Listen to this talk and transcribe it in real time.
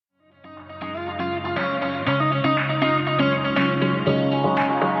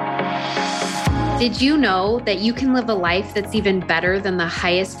Did you know that you can live a life that's even better than the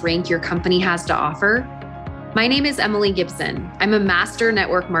highest rank your company has to offer? My name is Emily Gibson. I'm a master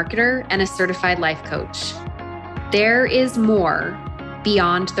network marketer and a certified life coach. There is more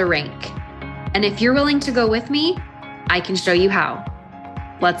beyond the rank. And if you're willing to go with me, I can show you how.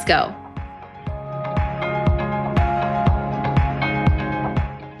 Let's go.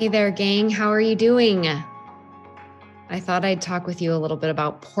 Hey there, gang. How are you doing? I thought I'd talk with you a little bit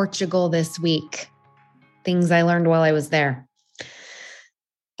about Portugal this week. Things I learned while I was there.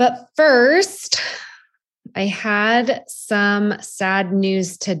 But first, I had some sad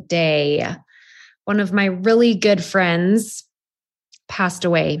news today. One of my really good friends passed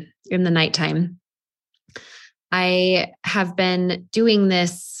away in the nighttime. I have been doing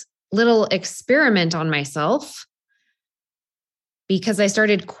this little experiment on myself because I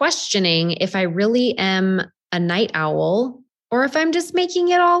started questioning if I really am a night owl or if I'm just making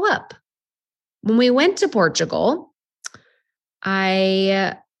it all up. When we went to Portugal,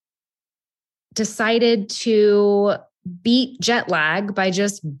 I decided to beat jet lag by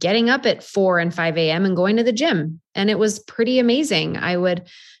just getting up at 4 and 5 a.m. and going to the gym. And it was pretty amazing. I would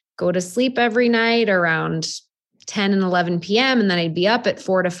go to sleep every night around 10 and 11 p.m. And then I'd be up at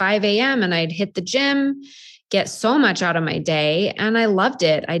 4 to 5 a.m. and I'd hit the gym, get so much out of my day. And I loved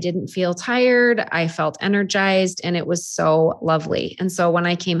it. I didn't feel tired. I felt energized and it was so lovely. And so when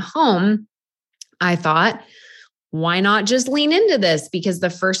I came home, I thought, why not just lean into this? Because the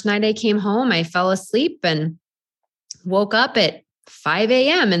first night I came home, I fell asleep and woke up at 5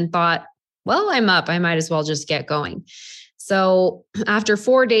 a.m. and thought, well, I'm up. I might as well just get going. So after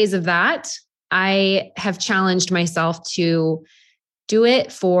 4 days of that, I have challenged myself to do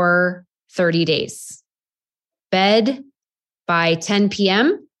it for 30 days. Bed by 10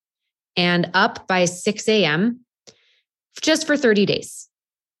 p.m. and up by 6 a.m. just for 30 days.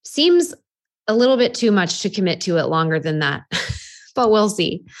 Seems a little bit too much to commit to it longer than that, but we'll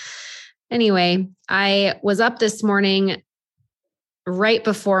see. Anyway, I was up this morning right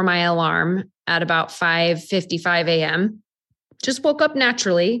before my alarm at about 5:55 a.m. Just woke up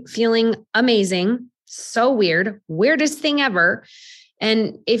naturally, feeling amazing. So weird. Weirdest thing ever.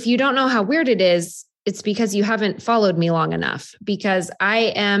 And if you don't know how weird it is, it's because you haven't followed me long enough, because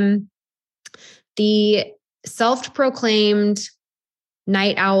I am the self-proclaimed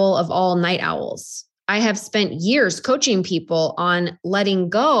night owl of all night owls. I have spent years coaching people on letting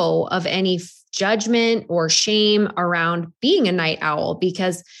go of any judgment or shame around being a night owl,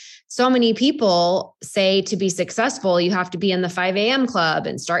 because so many people say to be successful, you have to be in the 5 a.m. club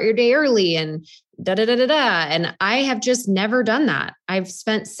and start your day early and da-da-da-da-da. And I have just never done that. I've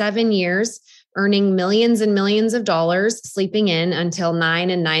spent 7 years earning millions and millions of dollars, sleeping in until 9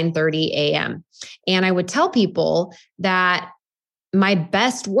 and 9:30 a.m. And I would tell people that my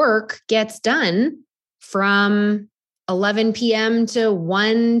best work gets done from 11 p.m. to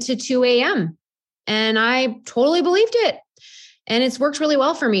 1 to 2 a.m. And I totally believed it. And it's worked really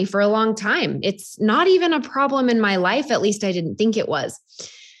well for me for a long time. It's not even a problem in my life. At least I didn't think it was.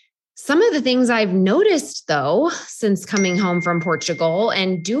 Some of the things I've noticed, though, since coming home from Portugal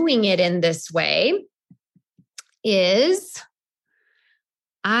and doing it in this way is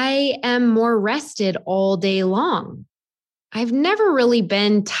I am more rested all day long. I've never really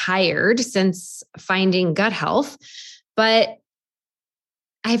been tired since finding gut health, but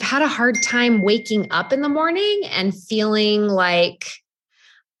I've had a hard time waking up in the morning and feeling like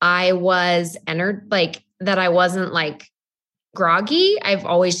I was that I wasn't like groggy. I've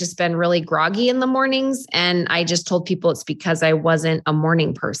always just been really groggy in the mornings. And I just told people it's because I wasn't a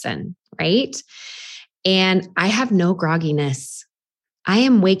morning person, right? And I have no grogginess. I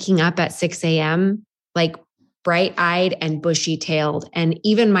am waking up at 6 a.m. like bright-eyed and bushy-tailed. And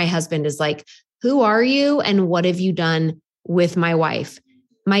even my husband is like, who are you? And what have you done with my wife?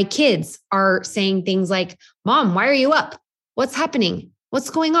 My kids are saying things like, Mom, why are you up? What's happening?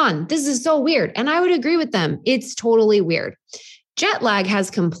 What's going on? This is so weird. And I would agree with them. It's totally weird. Jet lag has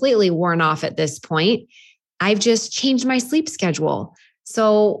completely worn off at this point. I've just changed my sleep schedule.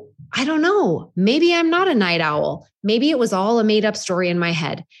 So I don't know. Maybe I'm not a night owl. Maybe it was all a made up story in my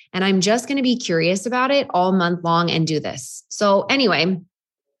head. And I'm just going to be curious about it all month long and do this. So anyway,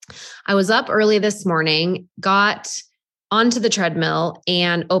 I was up early this morning, got onto the treadmill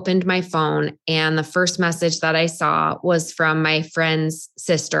and opened my phone. And the first message that I saw was from my friend's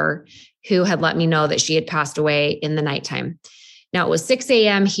sister, who had let me know that she had passed away in the nighttime. Now, it was 6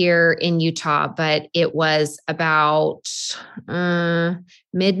 a.m. here in Utah, but it was about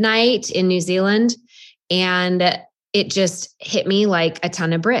midnight in New Zealand. And it just hit me like a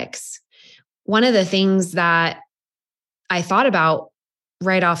ton of bricks. One of the things that I thought about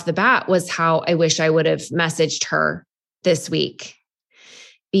right off the bat was how I wish I would have messaged her this week.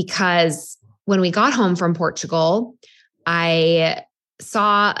 Because when we got home from Portugal, I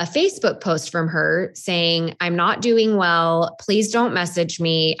saw a Facebook post from her saying, I'm not doing well. Please don't message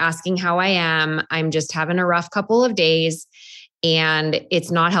me asking how I am. I'm just having a rough couple of days and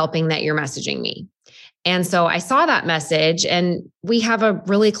it's not helping that you're messaging me. And so I saw that message and we have a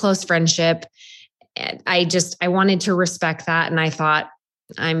really close friendship. And I wanted to respect that. And I thought,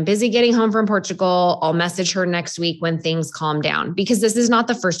 I'm busy getting home from Portugal. I'll message her next week when things calm down, because this is not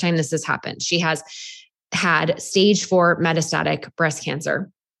the first time this has happened. She has had stage 4 metastatic breast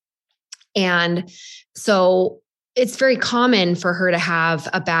cancer. And so it's very common for her to have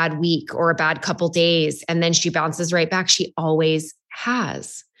a bad week or a bad couple days, and then she bounces right back. She always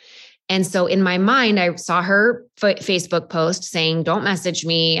has. And so in my mind, I saw her Facebook post saying, don't message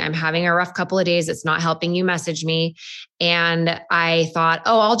me. I'm having a rough couple of days. It's not helping you message me. And I thought,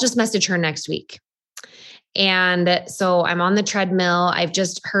 oh, I'll just message her next week. And so I'm on the treadmill. I've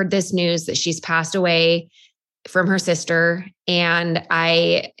just heard this news that she's passed away from her sister. And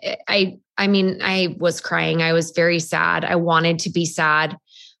I mean, I was crying. I was very sad. I wanted to be sad.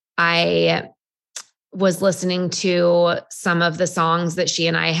 I was listening to some of the songs that she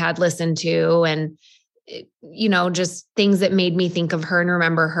and I had listened to, and, just things that made me think of her and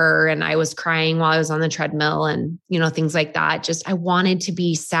remember her. And I was crying while I was on the treadmill and, things like that. I wanted to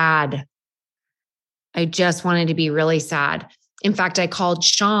be sad. I just wanted to be really sad. In fact, I called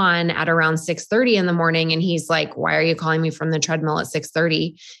Sean at around 6:30 in the morning and he's like, why are you calling me from the treadmill at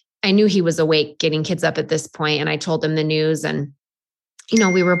 6:30? I knew he was awake getting kids up at this point, and I told him the news, and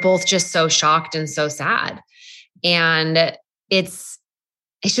we were both just so shocked and so sad. And it's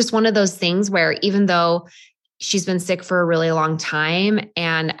just one of those things where even though she's been sick for a really long time,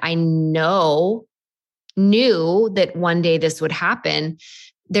 and I knew that one day this would happen,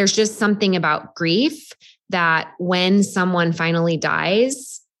 there's just something about grief that when someone finally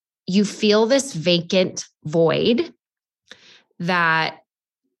dies, you feel this vacant void that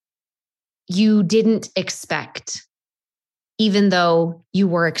you didn't expect, even though you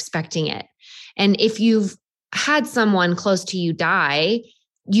were expecting it. And if you've had someone close to you die,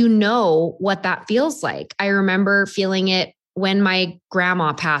 you know what that feels like. I remember feeling it when my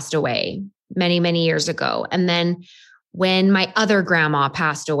grandma passed away many, many years ago. And then when my other grandma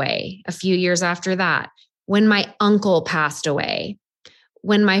passed away a few years after that, when my uncle passed away,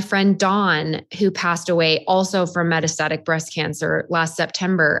 when my friend Dawn, who passed away also from metastatic breast cancer last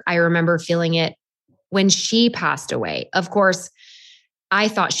September, I remember feeling it when she passed away. Of course, I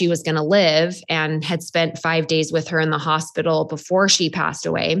thought she was going to live and had spent 5 days with her in the hospital before she passed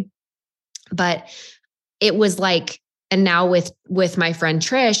away. But it was like, and now with my friend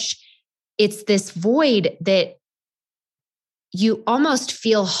Trish, it's this void that you almost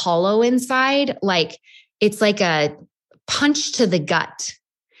feel hollow inside. Like it's like a punch to the gut,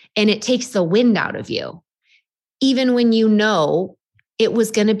 and it takes the wind out of you, even when you know it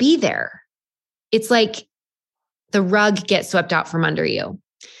was going to be there. It's like the rug gets swept out from under you.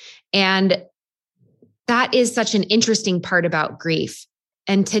 And that is such an interesting part about grief.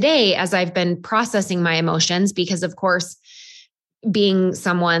 And today, as I've been processing my emotions, because of course, being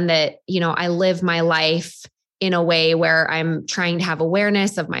someone that, I live my life in a way where I'm trying to have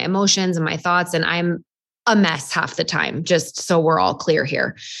awareness of my emotions and my thoughts, and I'm a mess half the time, just so we're all clear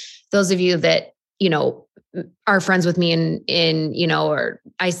here. Those of you that, are friends with me in, or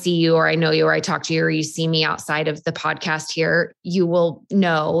I see you, or I know you, or I talk to you, or you see me outside of the podcast here, you will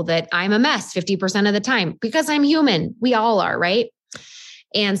know that I'm a mess 50% of the time, because I'm human. We all are, right?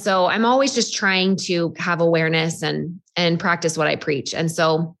 And so I'm always just trying to have awareness and practice what I preach. And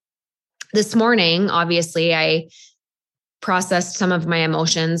so this morning, obviously, I processed some of my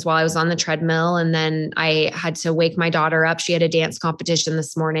emotions while I was on the treadmill. And then I had to wake my daughter up. She had a dance competition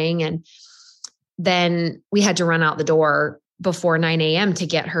this morning. And then we had to run out the door before 9 a.m. to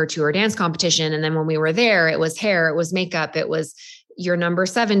get her to her dance competition. And then when we were there, it was hair, it was makeup, it was you're number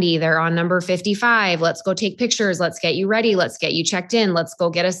 70, they're on number 55. Let's go take pictures. Let's get you ready. Let's get you checked in. Let's go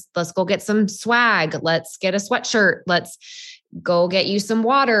get some swag. Let's get a sweatshirt. Let's go get you some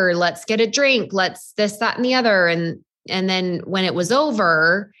water. Let's get a drink. Let's this, that, and the other. And then when it was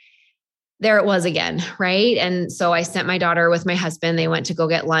over, there it was again. Right. And so I sent my daughter with my husband. They went to go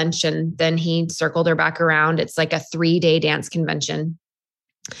get lunch, and then he circled her back around. It's like a 3-day dance convention.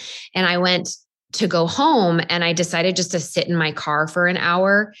 And I went to go home, and I decided just to sit in my car for an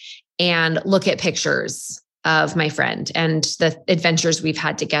hour and look at pictures of my friend and the adventures we've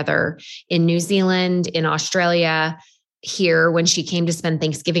had together in New Zealand, in Australia, here when she came to spend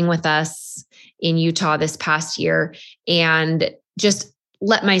Thanksgiving with us in Utah this past year, and just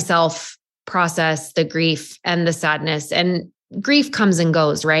let myself process the grief and the sadness. And grief comes and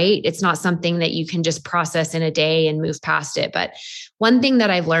goes, right? It's not something that you can just process in a day and move past it. But one thing that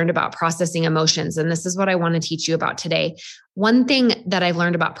I've learned about processing emotions, and this is what I want to teach you about today. One thing that I've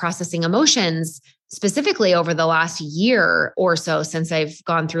learned about processing emotions, specifically over the last year or so since I've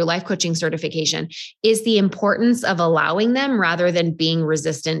gone through life coaching certification, is the importance of allowing them rather than being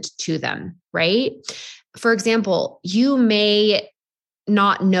resistant to them, right? For example, you may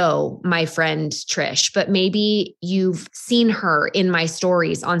not know my friend Trish, but maybe you've seen her in my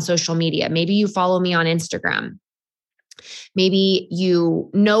stories on social media. Maybe you follow me on Instagram. Maybe you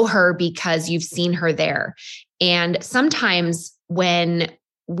know her because you've seen her there. And sometimes when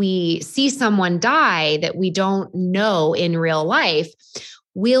we see someone die that we don't know in real life,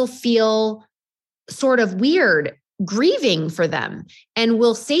 we'll feel sort of weird grieving for them. And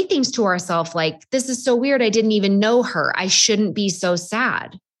we'll say things to ourselves like, this is so weird. I didn't even know her. I shouldn't be so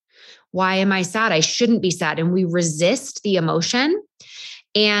sad. Why am I sad? I shouldn't be sad. And we resist the emotion.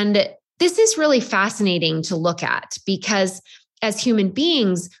 And this is really fascinating to look at because as human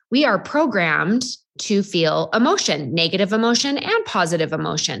beings, we are programmed to feel emotion, negative emotion and positive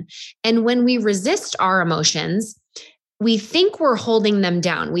emotion. And when we resist our emotions, we think we're holding them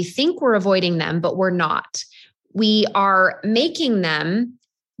down. We think we're avoiding them, but we're not. We are making them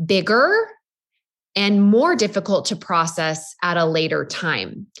bigger and more difficult to process at a later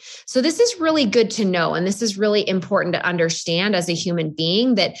time. So this is really good to know. And this is really important to understand as a human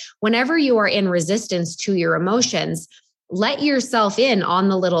being that whenever you are in resistance to your emotions, let yourself in on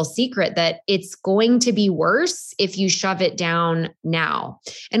the little secret that it's going to be worse if you shove it down now.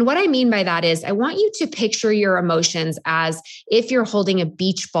 And what I mean by that is I want you to picture your emotions as if you're holding a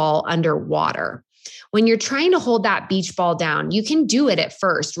beach ball underwater. When you're trying to hold that beach ball down, you can do it at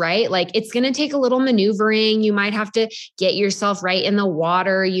first, right? Like it's going to take a little maneuvering. You might have to get yourself right in the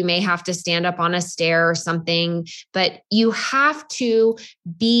water. You may have to stand up on a stair or something, but you have to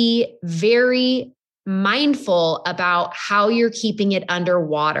be very mindful about how you're keeping it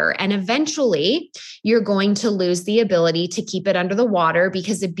underwater. And eventually you're going to lose the ability to keep it under the water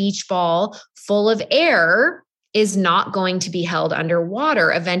because a beach ball full of air is not going to be held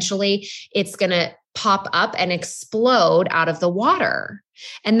underwater. Eventually it's going to pop up and explode out of the water.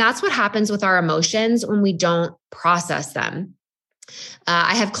 And that's what happens with our emotions when we don't process them.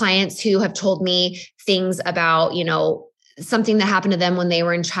 I have clients who have told me things about, something that happened to them when they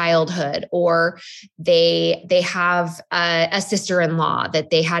were in childhood, or they have a sister-in-law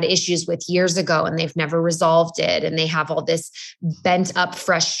that they had issues with years ago and they've never resolved it. And they have all this bent up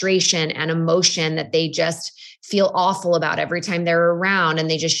frustration and emotion that they just feel awful about every time they're around, and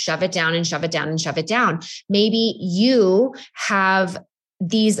they just shove it down and shove it down and shove it down. Maybe you have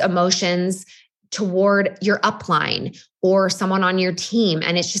these emotions toward your upline or someone on your team,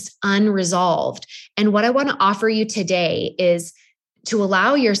 and it's just unresolved. And what I want to offer you today is to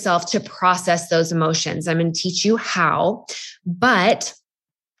allow yourself to process those emotions. I'm going to teach you how, but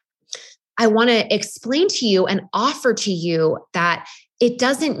I want to explain to you and offer to you that it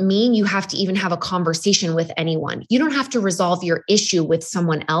doesn't mean you have to even have a conversation with anyone. You don't have to resolve your issue with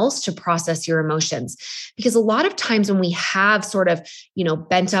someone else to process your emotions. Because a lot of times when we have sort of,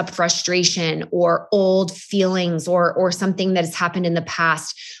 bent up frustration or old feelings or something that has happened in the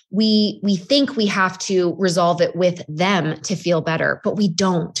past, we think we have to resolve it with them to feel better, but we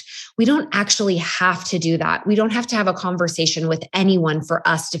don't. We don't actually have to do that. We don't have to have a conversation with anyone for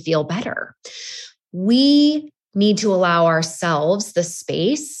us to feel better. We need to allow ourselves the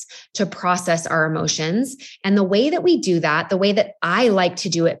space to process our emotions. And the way that we do that, the way that I like to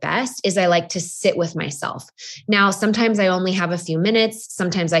do it best, is I like to sit with myself. Now, sometimes I only have a few minutes.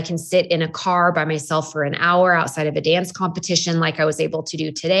 Sometimes I can sit in a car by myself for an hour outside of a dance competition like I was able to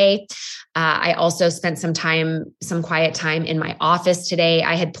do today. I also spent some quiet time in my office today.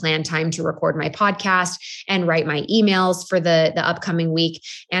 I had planned time to record my podcast and write my emails for the upcoming week.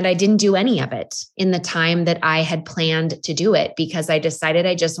 And I didn't do any of it in the time that I had planned to do it because I decided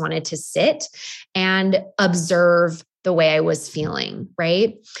I just wanted to sit and observe the way I was feeling,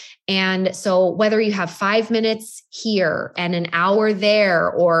 right? And so whether you have 5 minutes here and an hour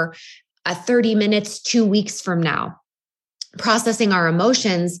there or 30 minutes 2 weeks from now, processing our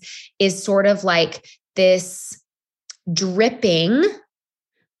emotions is sort of like this dripping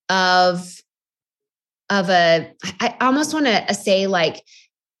of I almost want to say like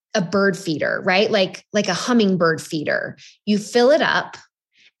a bird feeder, right? Like a hummingbird feeder. You fill it up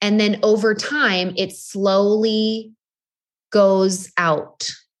and then over time it slowly goes out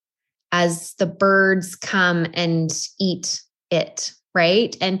as the birds come and eat it.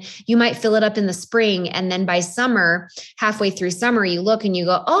 right? And you might fill it up in the spring. And then by summer, halfway through summer, you look and you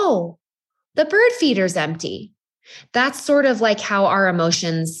go, oh, the bird feeder's empty. That's sort of like how our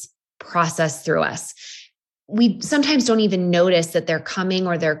emotions process through us. We sometimes don't even notice that they're coming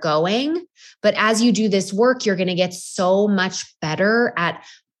or they're going. But as you do this work, you're going to get so much better at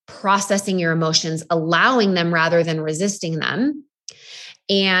processing your emotions, allowing them rather than resisting them,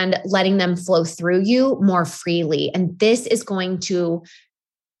 and letting them flow through you more freely. And this is going to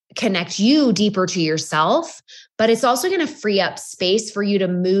connect you deeper to yourself, but it's also going to free up space for you to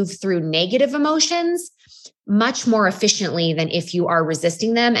move through negative emotions much more efficiently than if you are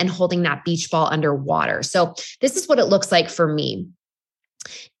resisting them and holding that beach ball underwater. So this is what it looks like for me.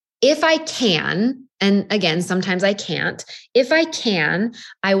 If I can, and again, sometimes I can't, if I can,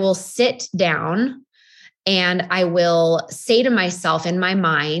 I will sit down and I will say to myself in my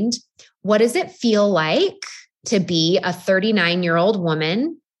mind, what does it feel like to be a 39-year-old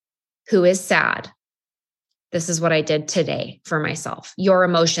woman who is sad? This is what I did today for myself. Your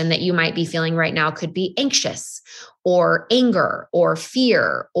emotion that you might be feeling right now could be anxious or anger or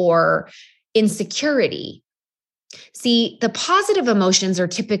fear or insecurity. See, the positive emotions are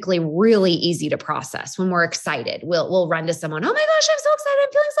typically really easy to process when we're excited. We'll run to someone, oh my gosh, I'm so excited. I'm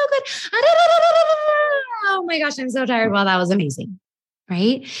feeling so good. Oh my gosh, I'm so tired. Well, that was amazing,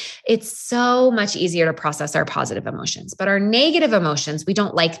 right? It's so much easier to process our positive emotions, but our negative emotions, we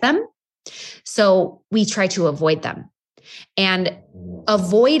don't like them. So we try to avoid them. And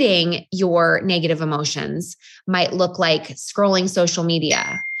avoiding your negative emotions might look like scrolling social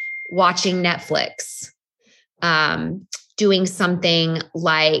media, watching Netflix, doing something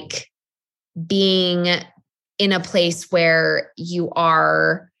like being in a place where you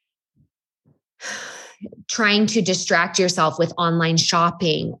are trying to distract yourself with online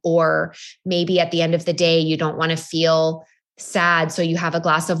shopping, or maybe at the end of the day, you don't want to feel sad, so you have a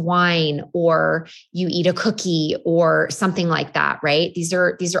glass of wine or you eat a cookie or something like that, right? These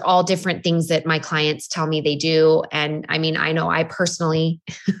are all different things that my clients tell me they do. And I mean, I know I personally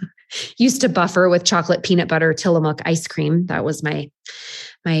used to buffer with chocolate peanut butter Tillamook ice cream. That was my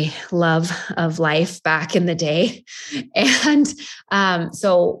love of life back in the day. And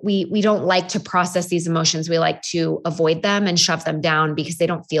so we don't like to process these emotions. We like to avoid them and shove them down because they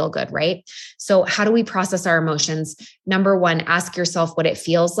don't feel good, right? So how do we process our emotions? Number one, ask yourself what it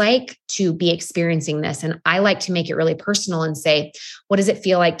feels like to be experiencing this. And I like to make it really personal and say, what does it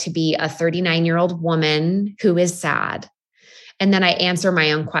feel like to be a 39-year-old woman who is sad? And then I answer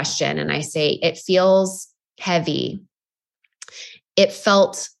my own question and I say, it feels heavy. It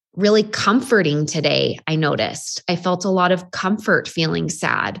felt really comforting today. I noticed I felt a lot of comfort feeling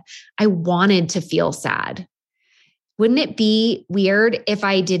sad. I wanted to feel sad. Wouldn't it be weird if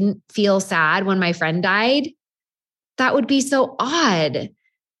I didn't feel sad when my friend died? That would be so odd.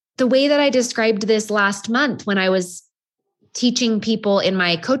 The way that I described this last month when I was teaching people in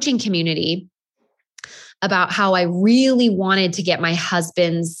my coaching community about how I really wanted to get my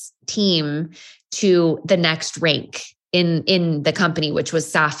husband's team to the next rank in the company, which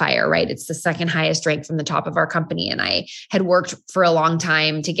was Sapphire, right? It's the second highest rank from the top of our company. And I had worked for a long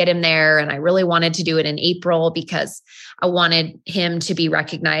time to get him there. And I really wanted to do it in April because I wanted him to be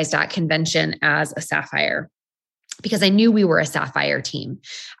recognized at convention as a Sapphire, because I knew we were a Sapphire team.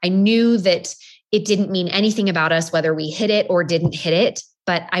 I knew that it didn't mean anything about us, whether we hit it or didn't hit it,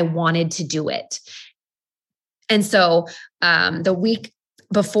 but I wanted to do it. And so the week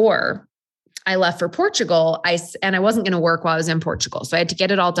before I left for Portugal, I wasn't going to work while I was in Portugal. So I had to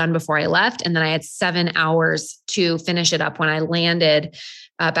get it all done before I left. And then I had 7 hours to finish it up when I landed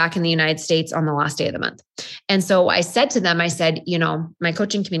back in the United States on the last day of the month. And so I said to them, I said, my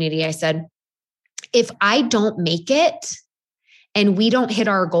coaching community, I said, if I don't make it and we don't hit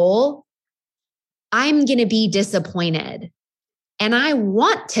our goal, I'm going to be disappointed. And I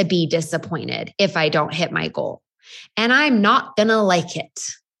want to be disappointed if I don't hit my goal. And I'm not going to like it.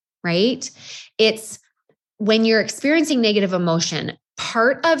 Right? It's when you're experiencing negative emotion,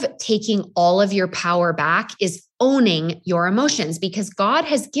 part of taking all of your power back is owning your emotions, because God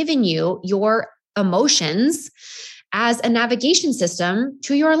has given you your emotions as a navigation system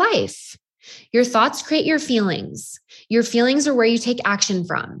to your life. Your thoughts create your feelings. Your feelings are where you take action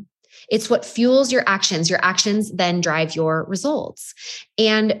from. It's what fuels your actions. Your actions then drive your results.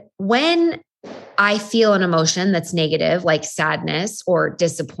 And when I feel an emotion that's negative, like sadness or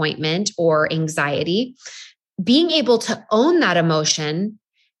disappointment or anxiety, being able to own that emotion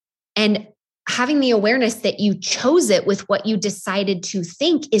and having the awareness that you chose it with what you decided to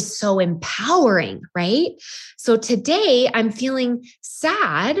think is so empowering, right? So today I'm feeling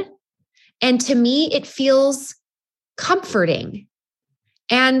sad, and to me, it feels comforting.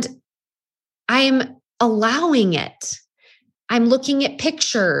 And I'm allowing it. I'm looking at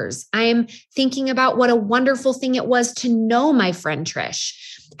pictures. I'm thinking about what a wonderful thing it was to know my friend Trish,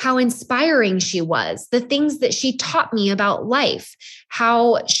 how inspiring she was, the things that she taught me about life,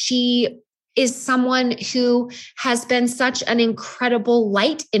 how she is someone who has been such an incredible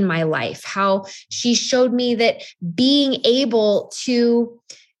light in my life, how she showed me that being able to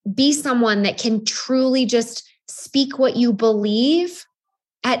be someone that can truly just speak what you believe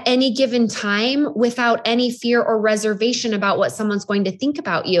at any given time without any fear or reservation about what someone's going to think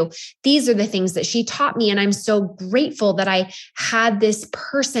about you. These are the things that she taught me. And I'm so grateful that I had this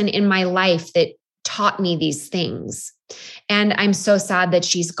person in my life that taught me these things. And I'm so sad that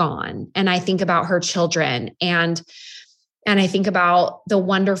she's gone. And I think about her children and I think about the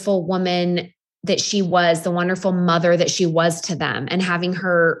wonderful woman that she was, the wonderful mother that she was to them, and having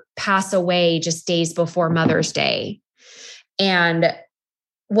her pass away just days before Mother's Day. And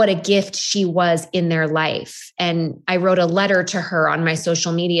what a gift she was in their life. And I wrote a letter to her on my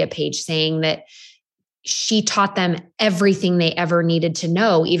social media page saying that she taught them everything they ever needed to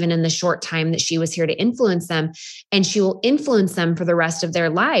know, even in the short time that she was here to influence them. And she will influence them for the rest of their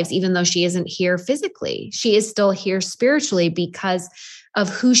lives, even though she isn't here physically. She is still here spiritually because of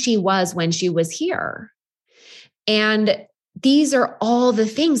who she was when she was here. And these are all the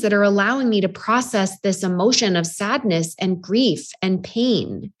things that are allowing me to process this emotion of sadness and grief and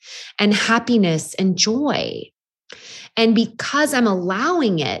pain and happiness and joy. And because I'm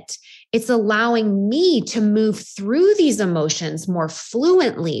allowing it, it's allowing me to move through these emotions more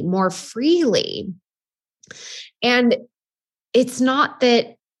fluently, more freely. And it's not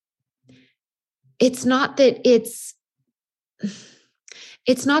that it's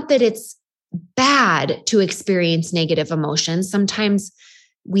bad to experience negative emotions. Sometimes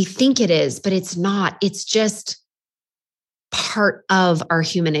we think it is, but it's not. It's just part of our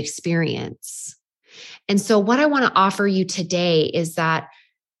human experience. And so what I want to offer you today is that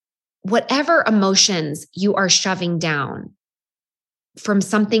whatever emotions you are shoving down from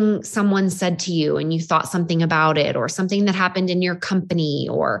something someone said to you and you thought something about it, or something that happened in your company,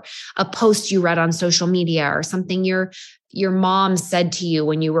 or a post you read on social media, or something your mom said to you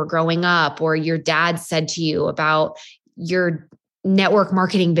when you were growing up, or your dad said to you about your network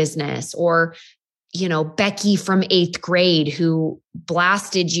marketing business, or Becky from 8th grade who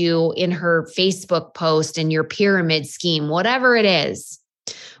blasted you in her Facebook post and your pyramid scheme, whatever it is.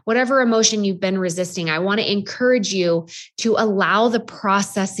 Whatever emotion you've been resisting, I want to encourage you to allow the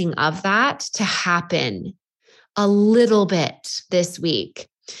processing of that to happen a little bit this week.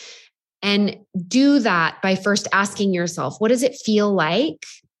 And do that by first asking yourself, what does it feel like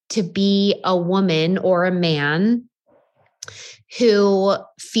to be a woman or a man who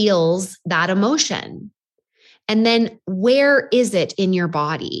feels that emotion? And then where is it in your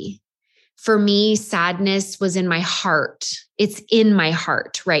body? For me, sadness was in my heart. It's in my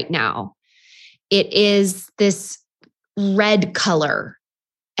heart right now. It is this red color,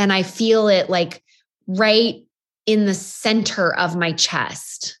 and I feel it like right in the center of my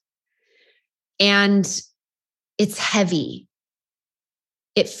chest. And it's heavy.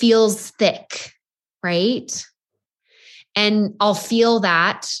 It feels thick, right? And I'll feel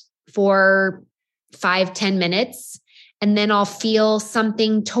that for 5-10 minutes. And then I'll feel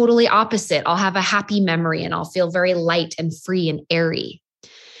something totally opposite. I'll have a happy memory and I'll feel very light and free and airy.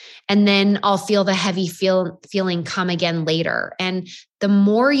 And then I'll feel the heavy feeling come again later. And the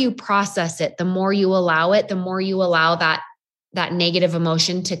more you process it, the more you allow it, the more you allow that negative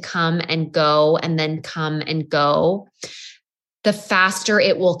emotion to come and go and then come and go, the faster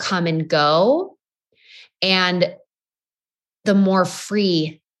it will come and go. And the more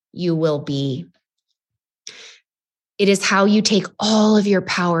free you will be. It is how you take all of your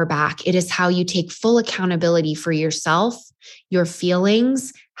power back. It is how you take full accountability for yourself, your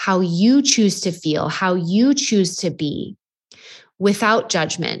feelings, how you choose to feel, how you choose to be, without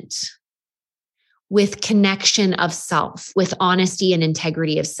judgment, with connection of self, with honesty and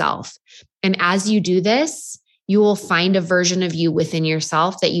integrity of self. And as you do this, you will find a version of you within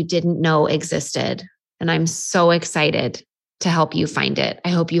yourself that you didn't know existed. And I'm so excited to help you find it. I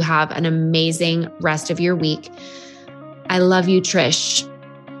hope you have an amazing rest of your week. I love you, Trish.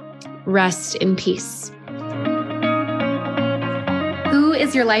 Rest in peace. Who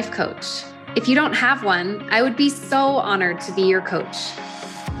is your life coach? If you don't have one, I would be so honored to be your coach.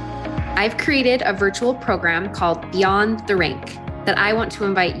 I've created a virtual program called Beyond the Rank that I want to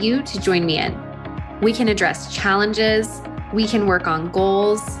invite you to join me in. We can address challenges, we can work on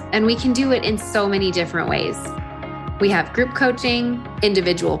goals, and we can do it in so many different ways. We have group coaching,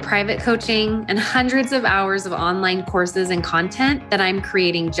 individual private coaching, and hundreds of hours of online courses and content that I'm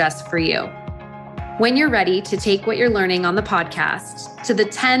creating just for you. When you're ready to take what you're learning on the podcast to the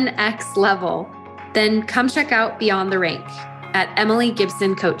 10x level, then come check out Beyond the Rank at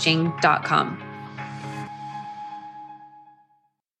emilygibsoncoaching.com.